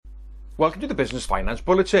Welcome to the Business Finance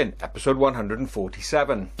Bulletin, episode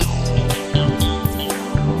 147.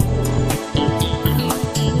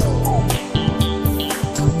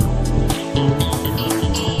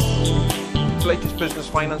 Latest Business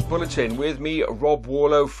Finance Bulletin with me, Rob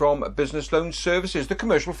Warlow from Business Loan Services, the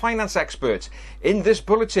commercial finance expert. In this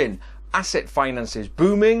bulletin, asset finance is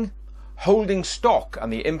booming, holding stock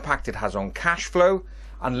and the impact it has on cash flow,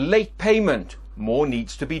 and late payment, more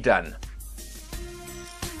needs to be done.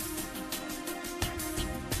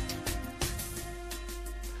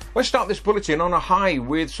 Let's start this bulletin on a high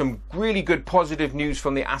with some really good positive news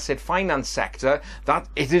from the asset finance sector that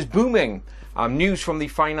it is booming. News from the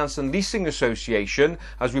Finance and Leasing Association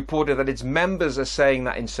has reported that its members are saying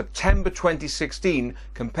that in September 2016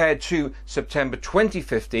 compared to September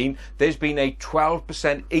 2015, there's been a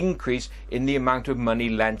 12% increase in the amount of money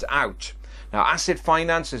lent out. Now, asset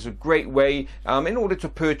finance is a great way in order to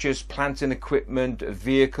purchase plant and equipment,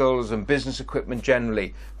 vehicles and business equipment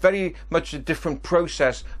generally. Very much a different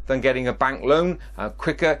process than getting a bank loan,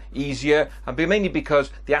 quicker, easier, and mainly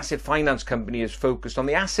because the asset finance company is focused on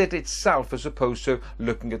the asset itself as opposed to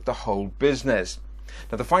looking at the whole business.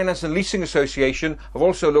 Now, the Finance and Leasing Association have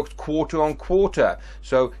also looked quarter on quarter.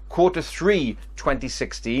 So quarter 3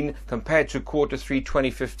 2016 compared to quarter 3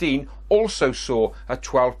 2015 also saw a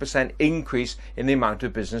 12% increase in the amount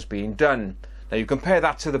of business being done. Now, you compare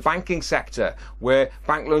that to the banking sector, where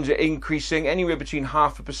bank loans are increasing anywhere between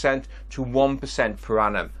 0.5% to 1% per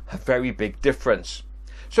annum. A very big difference.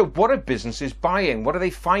 So what are businesses buying? What are they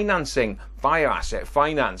financing via asset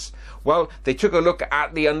finance? Well, they took a look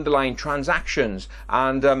at the underlying transactions,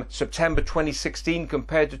 and September 2016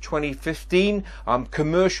 compared to 2015,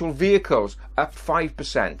 commercial vehicles up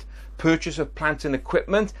 5%. Purchase of plant and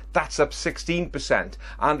equipment, that's up 16%,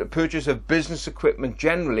 and purchase of business equipment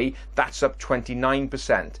generally, that's up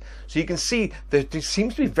 29%. So you can see that there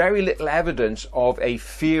seems to be very little evidence of a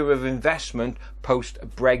fear of investment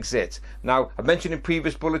post-Brexit. Now, I've mentioned in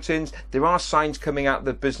previous bulletins, there are signs coming out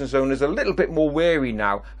that business owners are a little bit more wary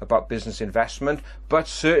now about business investment, but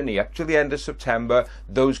certainly up to the end of September,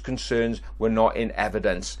 those concerns were not in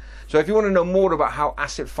evidence. So if you want to know more about how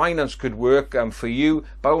asset finance could work for you,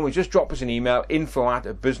 by all means, just drop us an email,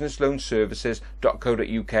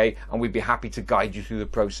 info@businessloanservices.co.uk, and we'd be happy to guide you through the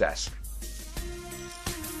process.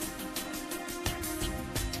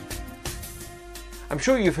 I'm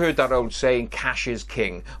sure you've heard that old saying, cash is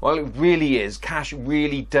king. Well, it really is. Cash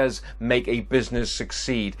really does make a business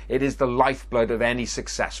succeed. It is the lifeblood of any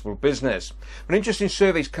successful business. An interesting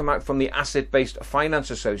survey's come out from the Asset-Based Finance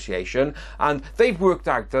Association, and they've worked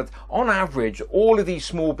out that on average, all of these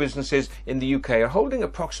small businesses in the UK are holding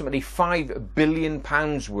approximately £5 billion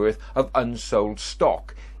worth of unsold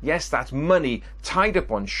stock. Yes, that's money tied up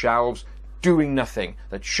on shelves, doing nothing,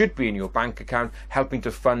 that should be in your bank account, helping to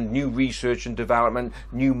fund new research and development,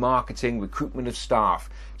 new marketing, recruitment of staff.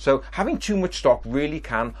 So having too much stock really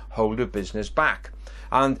can hold a business back.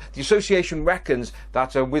 And the association reckons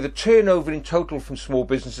that with a turnover in total from small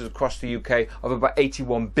businesses across the UK of about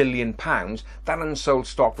 £81 billion, that unsold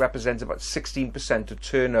stock represents about 16% of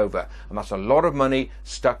turnover. And that's a lot of money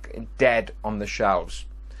stuck dead on the shelves.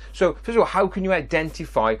 So, first of all, how can you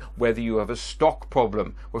identify whether you have a stock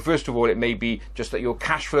problem? Well, first of all, it may be just that your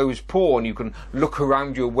cash flow is poor and you can look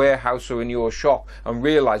around your warehouse or in your shop and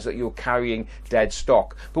realise that you're carrying dead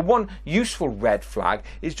stock. But one useful red flag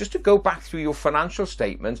is just to go back through your financial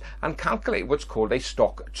statements and calculate what's called a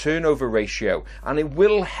stock turnover ratio, and it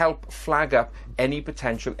will help flag up any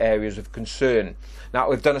potential areas of concern. Now,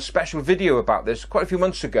 we've done a special video about this quite a few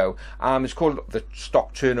months ago. It's called the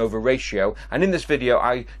stock turnover ratio, and in this video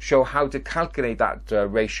I show how to calculate that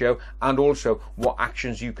ratio and also what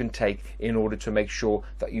actions you can take in order to make sure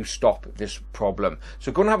that you stop this problem.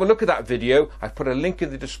 So go and have a look at that video. I've put a link in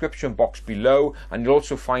the description box below, and you'll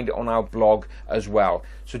also find it on our blog as well.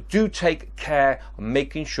 So do take care of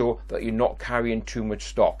making sure that you're not carrying too much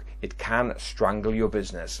stock. It can strangle your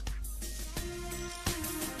business.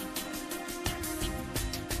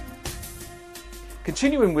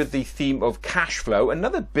 Continuing with the theme of cash flow,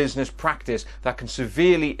 another business practice that can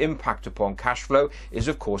severely impact upon cash flow is,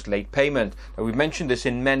 of course, late payment. Now, we've mentioned this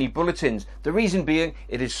in many bulletins. The reason being,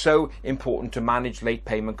 it is so important to manage late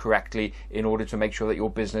payment correctly in order to make sure that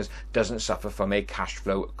your business doesn't suffer from a cash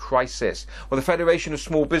flow crisis. Well, the Federation of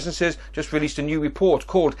Small Businesses just released a new report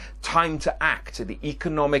called Time to Act, the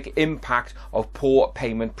economic impact of poor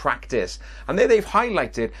payment practice. And there they've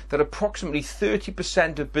highlighted that approximately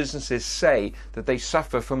 30% of businesses say that they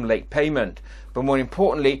suffer from late payment. But more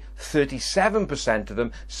importantly, 37% of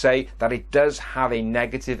them say that it does have a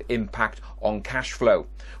negative impact on cash flow.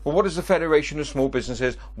 Well, what does the Federation of Small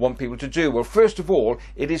Businesses want people to do? Well, first of all,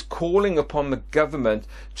 it is calling upon the government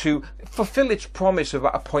to fulfill its promise of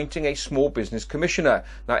appointing a small business commissioner.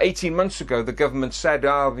 Now, 18 months ago, the government said,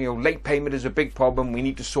 late payment is a big problem. We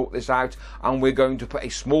need to sort this out. And we're going to put a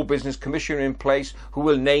small business commissioner in place who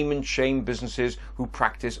will name and shame businesses who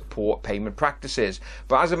practice poor payment practices.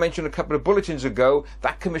 But as I mentioned a couple of bulletins ago,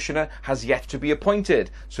 that commissioner has yet to be appointed.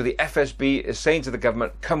 So the FSB is saying to the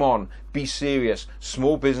government, come on, be serious.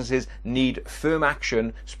 Small businesses need firm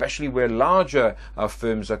action, especially where larger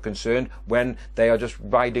firms are concerned, when they are just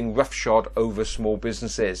riding roughshod over small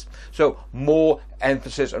businesses. So more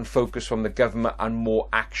emphasis and focus from the government and more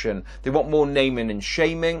action. They want more naming and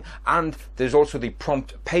shaming, and there's also the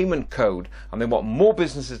prompt payment code, and they want more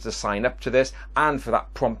businesses to sign up to this and for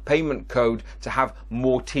that prompt payment code to have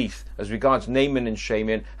more teeth as regards naming and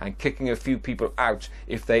shaming and kicking a few people out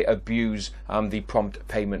if they abuse the prompt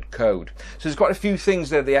payment code. So there's quite a few things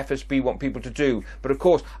that the FSB want people to do, but of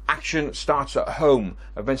course action starts at home.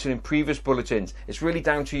 I've mentioned in previous bulletins, it's really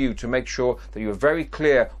down to you to make sure that you're very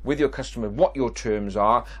clear with your customer what your terms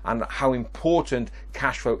are and how important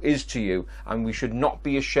cash flow is to you, and we should not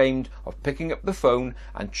be ashamed of picking up the phone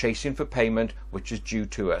and chasing for payment which is due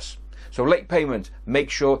to us. So late payment, make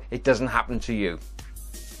sure it doesn't happen to you.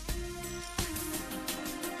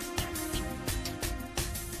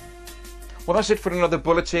 Well, that's it for another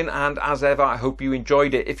bulletin, and as ever, I hope you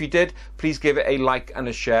enjoyed it. If you did, please give it a like and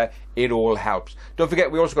a share. It all helps. Don't forget,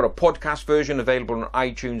 we also got a podcast version available on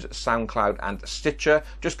iTunes, SoundCloud and Stitcher.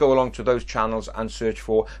 Just go along to those channels and search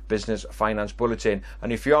for Business Finance Bulletin.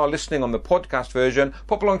 And if you are listening on the podcast version,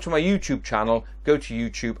 pop along to my YouTube channel, go to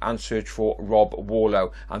YouTube and search for Rob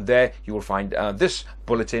Warlow. And there you will find this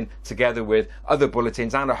bulletin together with other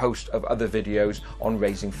bulletins and a host of other videos on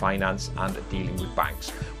raising finance and dealing with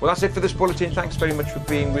banks. Well, that's it for this bulletin. Thanks very much for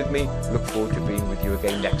being with me. Look forward to being with you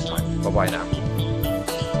again next time. Bye-bye now.